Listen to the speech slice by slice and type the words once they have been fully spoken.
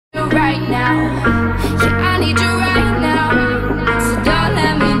right now. Yeah, I need you right now. So don't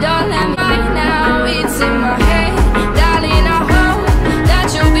let me right now. It's in my head, darling, I hope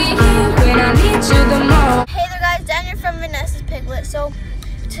that you'll be here when I need you the most. Hey there guys, Daniel from Vanessa's Piglet. So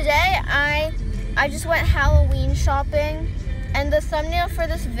today I just went Halloween shopping, and the thumbnail for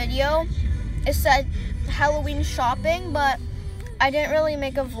this video, it said Halloween shopping, but I didn't really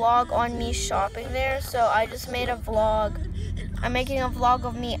make a vlog on me shopping there, so I just made a vlog. I'm making a vlog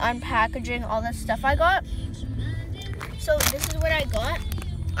of me unpackaging all the stuff I got. So this is what I got.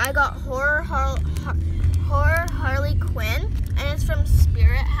 I got Horror Harley Quinn, and it's from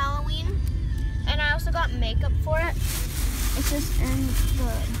Spirit Halloween. And I also got makeup for it. It's just in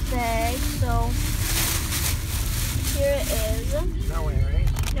the bag, so here it is. That way, right?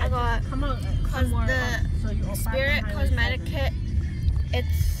 I got the Spirit cosmetic kit.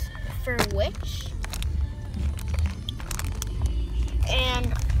 It's for witch.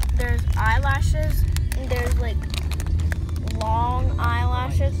 And there's eyelashes. And there's like long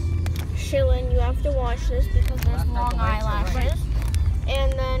eyelashes. Shilin, you have to watch this because there's long eyelashes.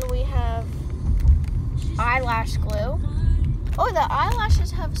 And then we have eyelash glue. Oh, the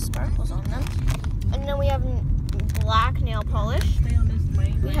eyelashes have sparkles on them. And then we have black nail polish.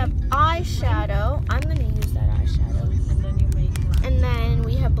 We have eyeshadow. I'm gonna use that eyeshadow. And then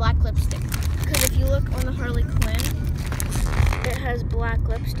we have black lipstick. Because if you look on the Harley Quinn, it has black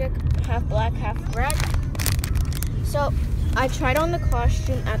lipstick, half black, half red. So I tried on the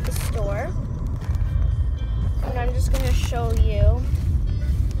costume at the store. And I'm just gonna show you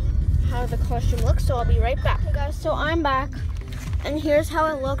how the costume looks, so I'll be right back. Okay guys, so I'm back, and here's how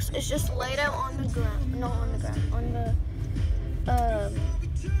it looks. It's just laid out on the ground, not on the ground, on the,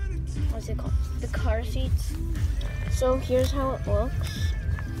 what's it called? The car seats. So here's how it looks.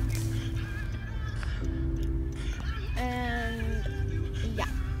 And yeah,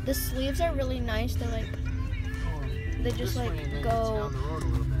 the sleeves are really nice. They're like, they just like go,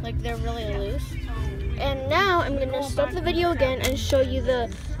 like they're really loose. And now I'm gonna stop the video again and show you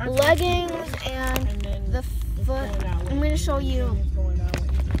the leggings and the foot. I'm gonna show you,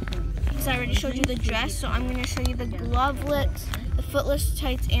 because I already showed you the dress, so I'm gonna show you the glovelets, the footless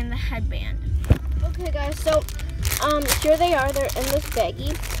tights, and the headband. Okay guys, so here they are. They're in this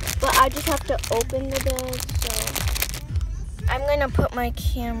baggie, but I just have to open the bag. So I'm gonna put my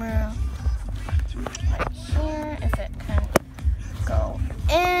camera right here, if it can go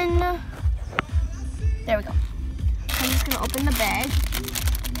in. There we go. I'm just gonna open the bag.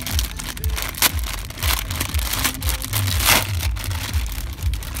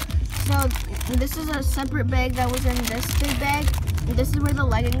 So this is a separate bag that was in this big bag. This is where the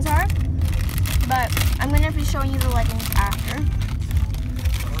leggings are. But I'm gonna be showing you the leggings after.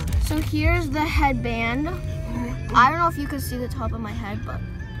 So here's the headband. I don't know if you can see the top of my head, but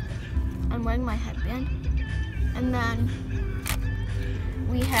I'm wearing my headband. And then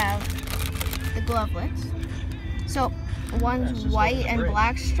we have the glovelets. So one's white and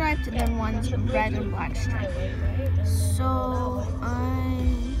black striped, and then one's red and black striped. So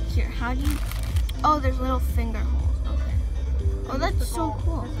here, how do you, oh, there's little finger holes. Okay. Oh, that's so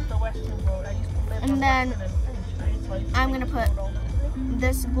cool. And then I'm gonna put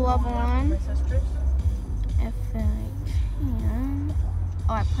this glove on, if I can.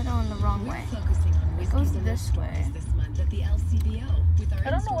 Oh, I put it on the wrong way. It goes this way.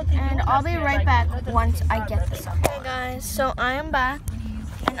 And I'll be right back once I get this up. Okay guys, so I am back,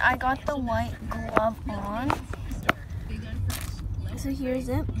 and I got the white glove on. So here's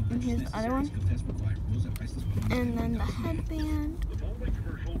it, and here's the other one. And then the headband.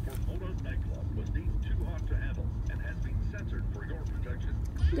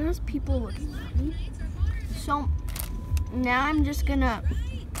 There's people looking at me. So now I'm just gonna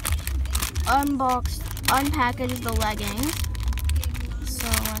unpackage the leggings. So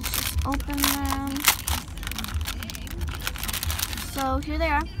let's just open them. So here they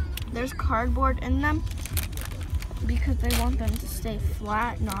are. There's cardboard in them because they want them to stay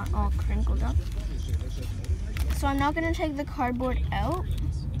flat, not all crinkled up. So I'm not gonna take the cardboard out,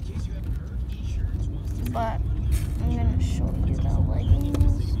 but I'm gonna show you the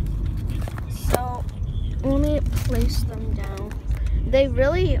leggings. So let me place them down. They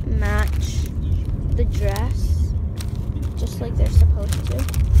really match the dress, just like they're supposed to.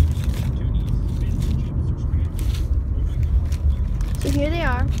 So here they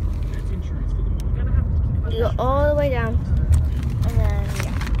are. You go all the way down, and then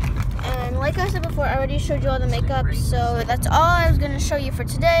yeah. And like I said before, I already showed you all the makeup, so that's all I was gonna show you for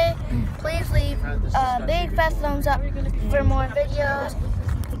today. Please leave a big fat thumbs up for more videos,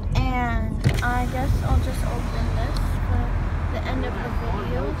 and I guess I'll just open this for the end of the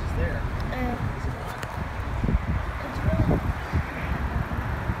video.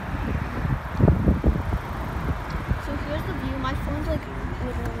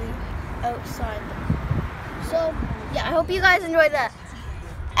 outside. So, yeah, I hope you guys enjoyed the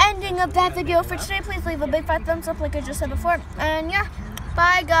ending of that video for today. Please leave a big fat thumbs up like I just said before. And yeah,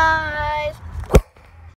 bye guys.